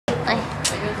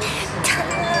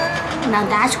Now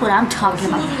that's what I'm talking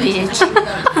about, bitch.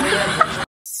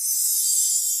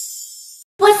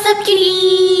 What's up,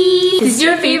 cuties? This is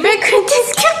your favorite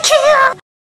Princess Q2HAN.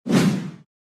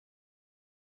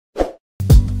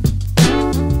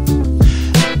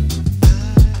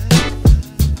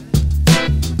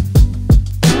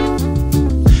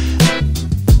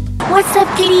 What's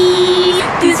up, kitty?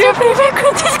 This is your favorite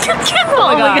Princess Q2HAN.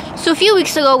 Oh my god. So a few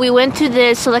weeks ago, we went to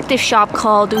this selective shop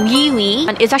called OIIOII.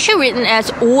 And it's actually written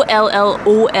as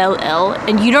O-L-L-O-L-L.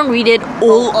 And you don't read it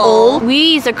O-O.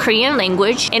 OIIOII is a Korean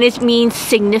language and it means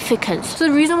significance. So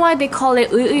the reason why they call it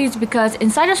OIIOII is because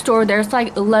inside the store, there's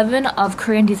like 11 of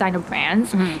Korean designer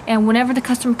brands. And whenever the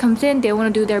customer comes in, they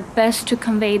want to do their best to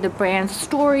convey the brand's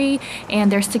story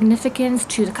and their significance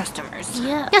to the customers.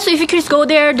 Yeah, so if you could just go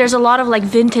there, there's a lot of like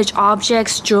vintage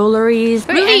objects, jewelries,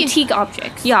 really antique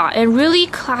objects. Yeah, and really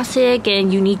classic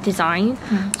and unique design.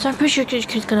 So I'm pretty sure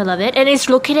you're gonna love it. And it's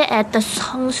located at the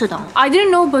Seongdong. I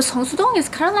didn't know, but Seongdong is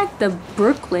kind of like the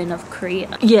Brooklyn of Korea.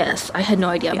 Yes, I had no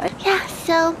idea. Yeah,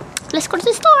 so let's go to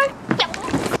the store.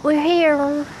 Yeah. We're here.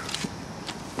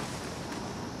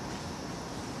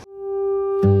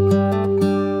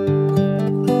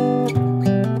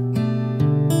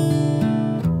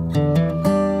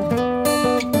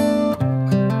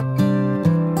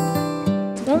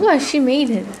 Oh my, she made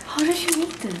it. How did she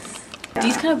make this?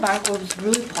 These kind of bag was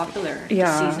really popular this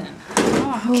season.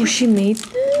 Oh, she made it?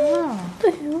 What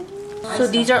the hell? So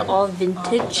these are all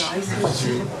vintage.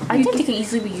 I think they can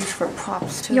easily be used for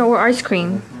props too. Yeah, or ice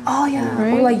cream. Oh yeah,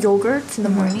 right? Or like yogurts in the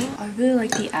morning. I really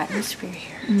like the atmosphere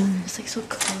here. It's like so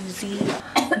cozy.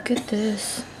 Look at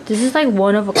this. This is like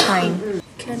one of a kind.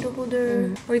 Candle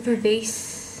holder or even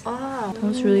vase. Ah, that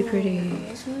was really pretty.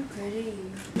 That's really pretty.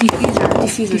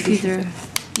 Diffuser.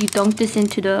 You dunk this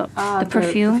into the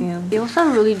perfume. They also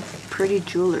have really pretty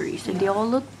jewelries and they all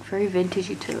look very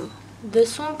vintagey too.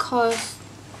 This one costs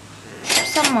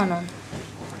 13만 won.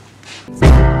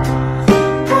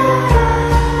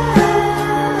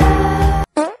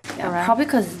 Yeah, probably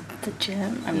because the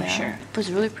gem. I'm not sure. But it's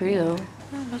really pretty though.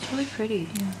 Yeah, that's really pretty.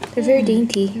 Yeah. They're very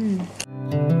dainty.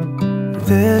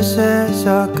 This is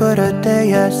as good a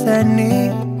day as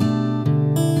any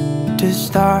to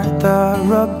start the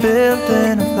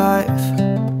rebuilding of life.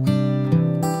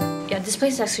 Yeah, this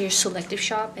place is actually a selective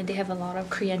shop and they have a lot of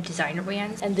Korean designer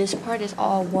brands. And this part is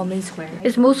all women's wear.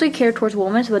 It's mostly catered towards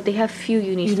women's, but they have few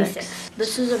unisex.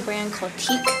 This is a brand called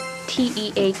Teak.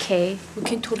 T-E-A-K. We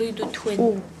can totally do twin.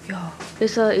 Oh, yeah.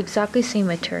 It's exactly same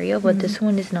material, but this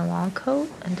one is a long coat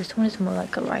and this one is more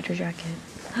like a rider jacket.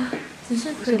 This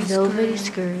is a pretty velvety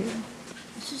skirt.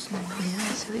 This is nice. Yeah,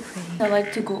 it's really pretty. I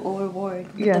like to go overboard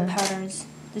with the patterns.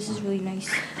 This is really nice.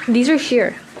 These are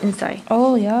sheer inside.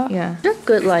 Oh yeah? Yeah. They're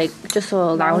good like just a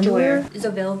loungewear. It's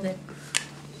a velvet.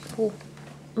 Oh,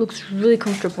 looks really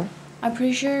comfortable. I'm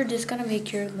pretty sure this is gonna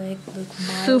make your leg look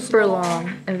super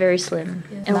long and very slim.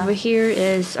 Yeah. And over here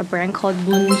is a brand called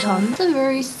WooNam. It's a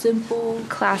very simple,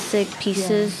 classic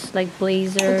pieces like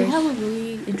blazers. But they have a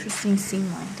really interesting seam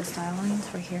line. The style lines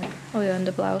right here. Oh yeah, and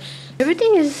the blouse.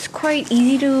 Everything is quite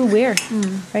easy to wear,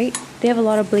 right? They have a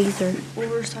lot of blazer.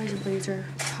 Oversized blazer,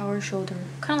 power shoulder,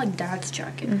 kind of like dad's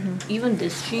jacket. Even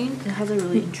this jean, it has a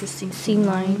really interesting seam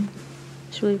line.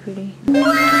 It's really pretty.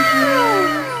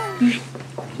 Wow!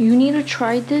 You need to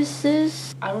try this,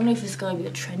 sis. I don't know if it's gonna be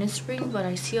a trend in spring, but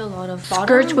I see a lot of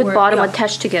skirts with bottom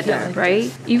attached together, like right?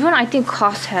 This. Even I think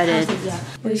COS had it.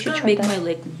 But it's gonna make my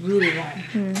leg really long.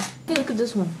 Hey, look at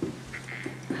this one.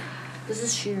 This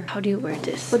is sheer. How do you wear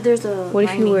this? But there's a what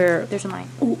if you wear? There's a line.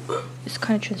 Oh, it's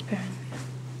kind of transparent.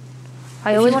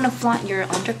 If you want to flaunt your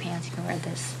underpants, you can wear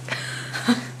this.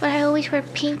 But I always wear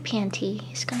pink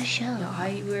panty. It's gonna show. No,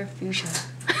 I wear fuchsia.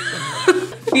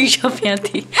 Fuchsia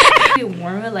panty. You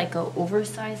warm it like an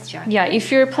oversized jacket. Yeah,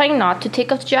 if you're planning not to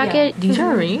take off the jacket. Yeah. These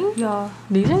are rings? Yeah.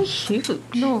 These are huge.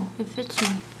 No, it fits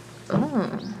me.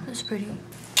 Oh, that's pretty.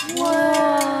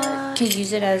 What? You can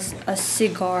use it as a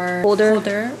cigar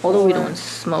holder. Although we don't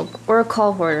smoke. Or a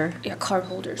card holder. Yeah, card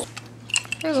holders.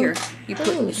 Here, you put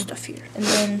your stuff here. And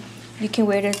then you can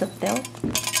wear it as a belt.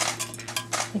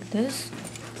 Like this.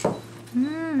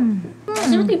 It's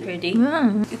really pretty.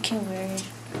 You can wear it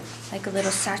like a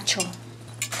little satchel.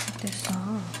 Like this.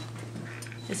 Oh.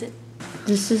 Is it?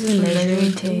 This is a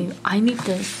measuring tape. I need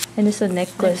this. And it's a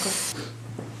necklace.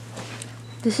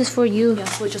 This is for you. Yeah,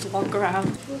 so just walk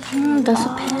around. That's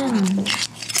a pen.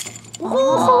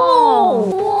 Oh!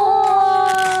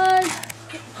 What?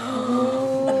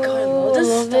 Oh, God, I love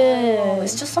this stuff.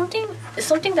 It's just something. It's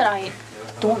something that I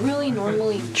don't really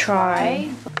normally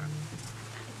try.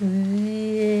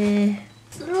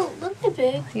 It's a little bit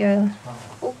big. Yeah.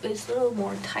 Oh. is a little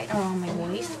more tight around my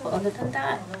waist, but other than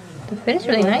that, the fit is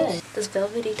really nice. This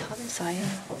velvety top inside,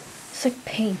 it's like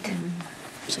paint.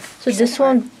 It's like so this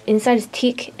one inside is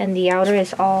teak and the outer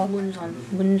is all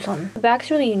munson. The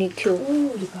back's really unique too.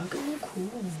 Ooh, the back is really cool.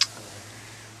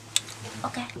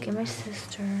 Okay. Okay, my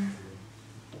sister.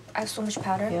 I have so much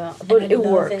powder. Yeah, but it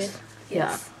works.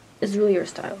 Yeah, it's really your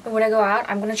style. When I go out,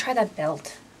 I'm gonna try that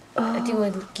belt. I think it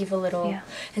would give a little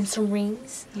and some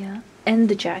rings. Yeah, and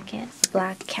the jacket,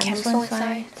 black camisole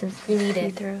inside. Since we need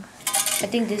it through. I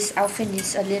think this outfit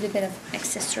needs a little bit of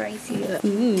accessorizing. Yeah.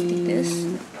 Like this.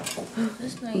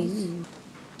 That's nice.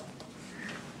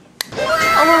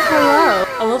 Oh, hello.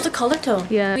 I love the color tone.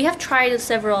 Yeah. We have tried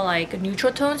several like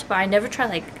neutral tones, but I never tried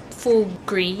like full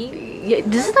green. Yeah,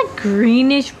 this is like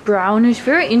greenish, brownish,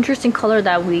 very interesting color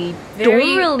that we don't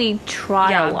really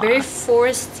try a lot. Very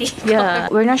foresty color.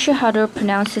 We're not sure how to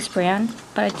pronounce this brand,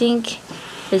 but I think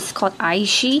it's called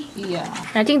Aishi. Yeah.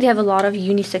 And I think they have a lot of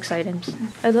unisex items.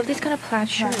 I love these kind of plaid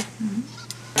shirts.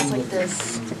 It's like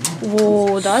this.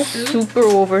 Whoa, that's super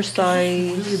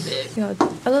oversized. Really big. Yeah,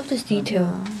 I love this detail.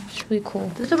 Yeah. It's really cool.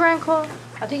 This is a brand called,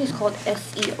 I think it's called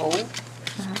SEO.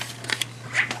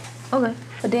 Okay.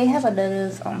 But they have a lot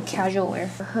of casual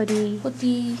wear. A hoodie,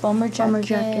 bomber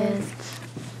jackets,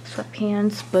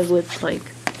 sweatpants, but with like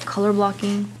color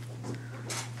blocking.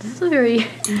 This is a very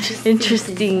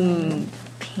interesting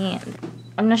pant.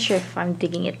 I'm not sure if I'm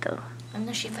digging it though. I'm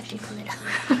not sure if I should pull it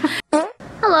out.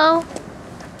 Hello.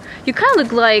 You kind of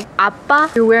look like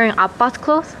Appa. You're wearing Appa's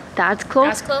clothes. Dad's clothes?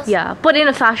 Dad's clothes? Yeah, but in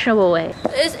a fashionable way.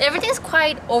 Everything's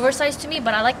quite oversized to me,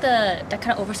 but I like that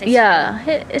kind of oversized. Yeah,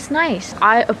 it's nice.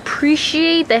 I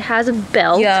appreciate that it has a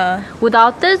belt. Yeah.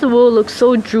 Without this, it will look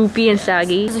so droopy and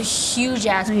saggy. It's a huge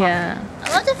ass pocket. Yeah. I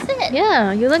love the fit.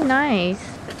 Yeah, you look nice.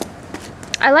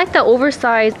 I like the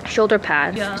oversized shoulder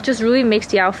pads. Yeah. It just really makes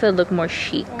the outfit look more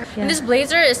chic. Yeah. And this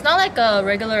blazer, it's not like a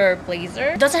regular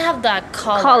blazer. It doesn't have that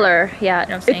color. Yeah. You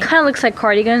know it kind of looks like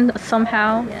cardigan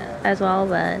somehow as well.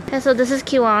 But okay, so this is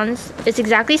Q2HAN's. It's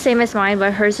exactly same as mine,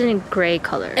 but hers is in gray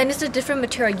color. And it's a different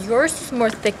material. Yours is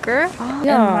more thicker, and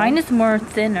mine is more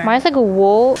thinner. Mine's like a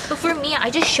wool. But for me,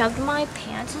 I just shoved my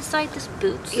pants inside this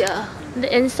boots. Yeah. The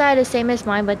inside is same as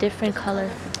mine, but different color.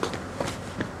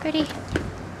 Pretty.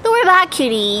 So we're back,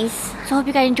 cuties. So I hope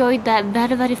you guys enjoyed that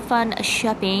very fun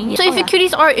shopping. So if you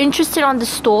cuties are interested on the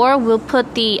store, we'll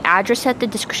put the address at the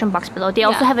description box below. They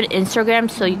also have an Instagram,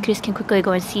 so you cuties can quickly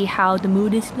go and see how the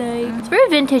mood is like. It's very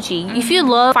vintagey. If you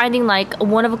love finding like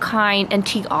one-of-a-kind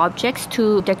antique objects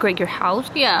to decorate your house,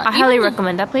 I highly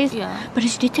recommend that place. But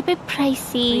it's a little bit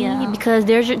pricey because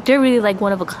they're really like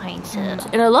one-of-a-kind. So.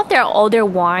 And I love all their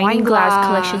wine glass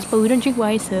collections, but we don't drink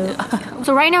wine, so.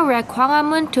 So right now we're at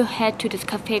Gwanghwamun to head to this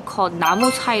cafe called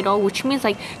Namu Sairo, which means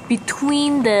like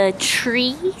between the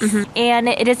trees, and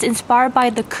it is inspired by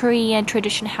the Korean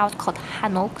tradition house called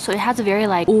Hanok. So it has a very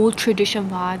like old tradition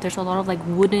vibe. There's a lot of like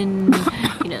wooden,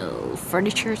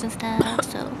 furnitures and stuff.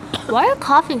 So why are you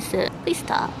coughing, sis? Please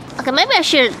stop. Okay, maybe I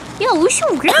should. We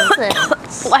should grab it.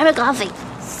 Why am I coughing?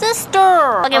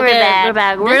 Sister! Okay, we're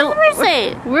back. We're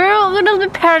a little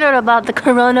bit paranoid about the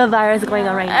coronavirus going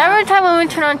on right now. Every time when we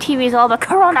turn on TV, it's all about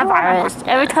coronavirus.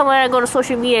 Every time when I go to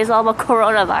social media, it's all about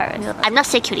coronavirus. I'm not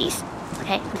sick, cuties.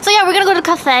 Okay. So yeah, we're gonna go to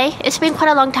cafe. It's been quite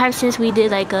a long time since we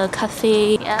did like a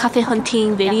cafe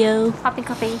hunting video. Hopping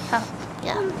cafe.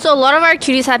 Yeah. So a lot of our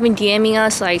cuties have been DMing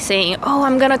us like saying, oh,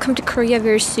 I'm gonna come to Korea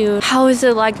very soon. How is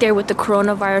it like there with the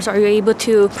coronavirus? Are you able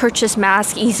to purchase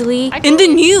masks easily? In the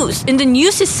news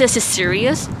it says it's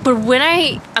serious. But when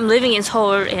I'm living in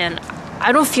Seoul and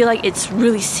I don't feel like it's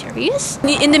really serious.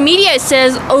 In the media it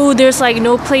says, oh, there's like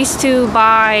no place to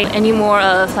buy any more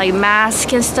of like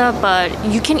masks and stuff, but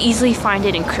you can easily find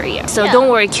it in Korea. So don't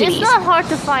worry, cuties. It's not hard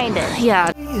to find it.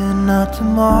 Yeah. Not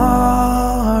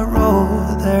tomorrow,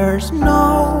 there's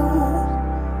no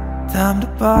time to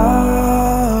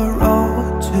borrow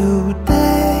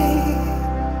today.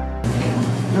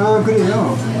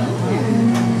 그래요.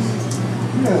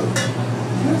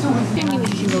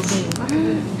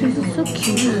 This is so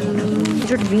cute.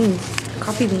 These are beans,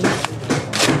 coffee beans.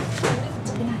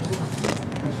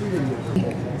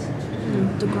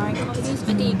 The grind coffee beans, I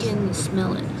think you can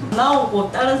smell it. So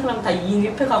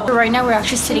right now we're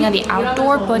actually sitting at the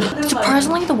outdoor, but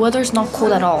surprisingly the weather is not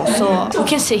cold at all, so we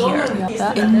can sit here.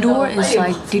 Indoor is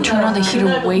like they turn on the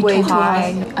heater way too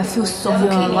high. I feel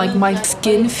suffocating. Like my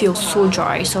skin feels so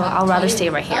dry, so I'll rather stay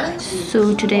right here.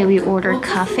 So today we ordered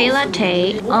cafe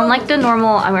latte. Unlike the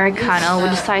normal Americano, we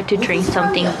decided to drink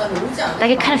something that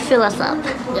can kind of fill us up.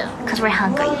 Yeah, because we're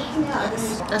hungry.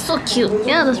 That's so cute.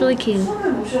 Yeah, that's really cute.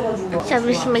 So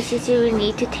with my sister, we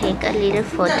need to take a little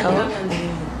photo.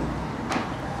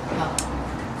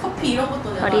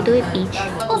 How do you do it each?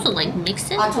 Also like mix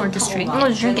it or just drink it? No,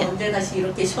 just drink it.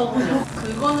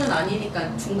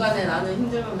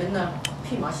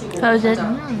 How is it?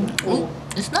 Ooh,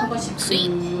 it's not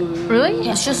sweet. Really?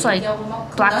 It's just like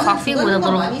black coffee with a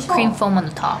little cream foam on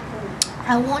the top.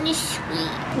 I want it sweet.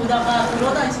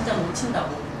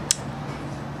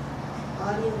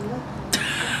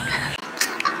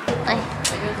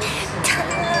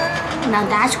 Now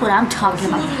that's what I'm talking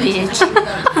about, bitch.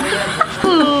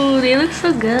 Ooh, they look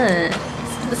so good.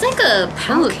 It's like a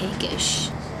pound cake-ish.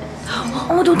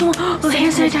 Oh, don't. Oh,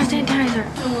 hand sanitizer.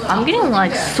 I'm getting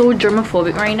like so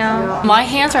germophobic right now. My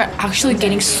hands are actually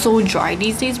getting so dry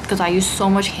these days because I use so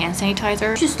much hand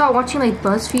sanitizer. You should start watching like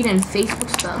BuzzFeed and Facebook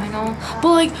stuff. I know.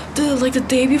 But like the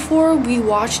day before, we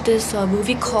watched this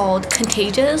movie called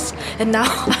Contagious, and now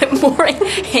I'm more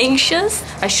anxious.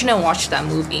 I shouldn't watch that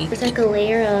movie. There's like a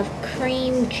layer of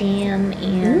cream, jam,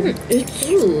 and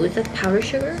is that powdered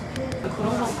sugar?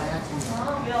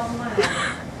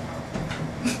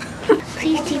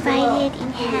 Please divide it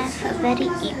in half very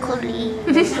equally.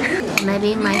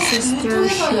 Maybe my sister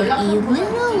should eat a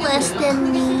little less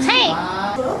than me. Hey!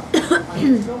 Oh,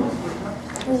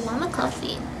 I want a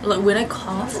coffee. Like when I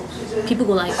cough, people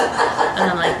go like, and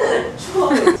I'm like,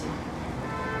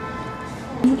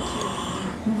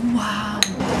 wow.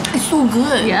 It's so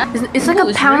good. Yeah? It's like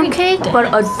a pound cake,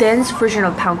 but a dense version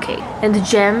of pound cake. And the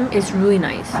jam is really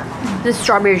nice. The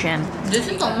strawberry jam. This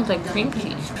is almost like cream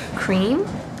cheese. Cream?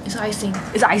 It's icing.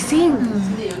 It's icing?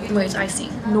 Wait, it's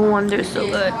icing. No wonder it's so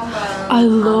good. I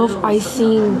love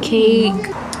icing cake.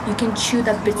 You can chew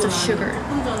that bits of sugar.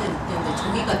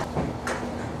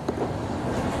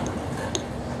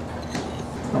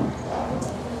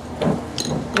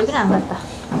 여기는 안 갔다.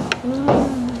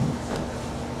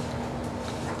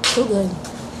 So good.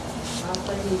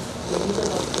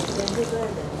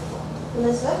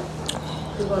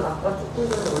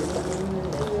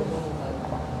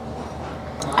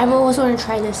 I also want to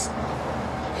try this.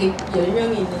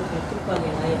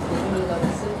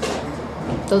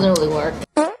 Doesn't really work.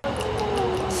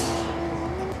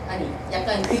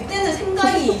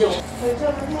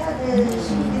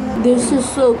 This is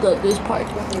so good, this part.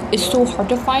 It's so hard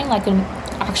to find like an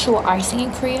actual icing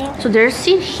in Korea. So there's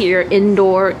seat here,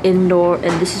 indoor, and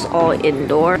this is all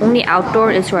indoor. Only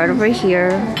outdoor is right over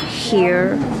here,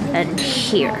 here, and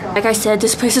here. Like I said,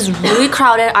 this place is really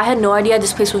crowded. I had no idea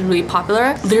this place was really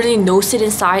popular. Literally no sit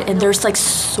inside, and there's like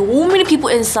so many people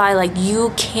inside, like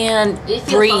you can't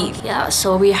breathe. Yeah,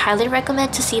 so we highly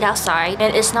recommend to sit outside,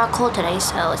 and it's not cold today,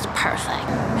 so it's perfect.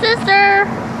 Sister!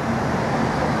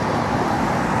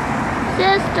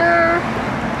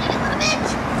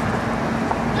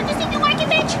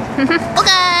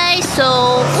 Okay,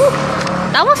 so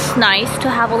that was nice to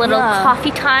have a little coffee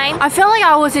time. I felt like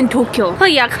I was in Tokyo. Oh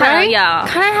yeah, kind of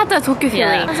had that Tokyo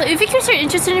feeling. So if you guys are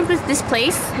interested in this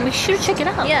place, we should check it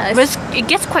out. Yeah, but it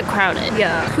gets quite crowded.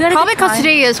 Yeah, probably because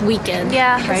today is weekend.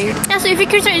 Yeah, right. Yeah, so if you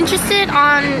guys are interested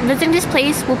on visiting this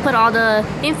place, we'll put all the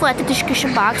info at the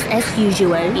description box as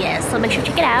usual. Yeah, so make sure to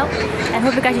check it out. And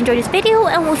hope you guys enjoyed this video,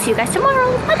 and we'll see you guys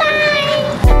tomorrow. Bye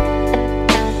bye.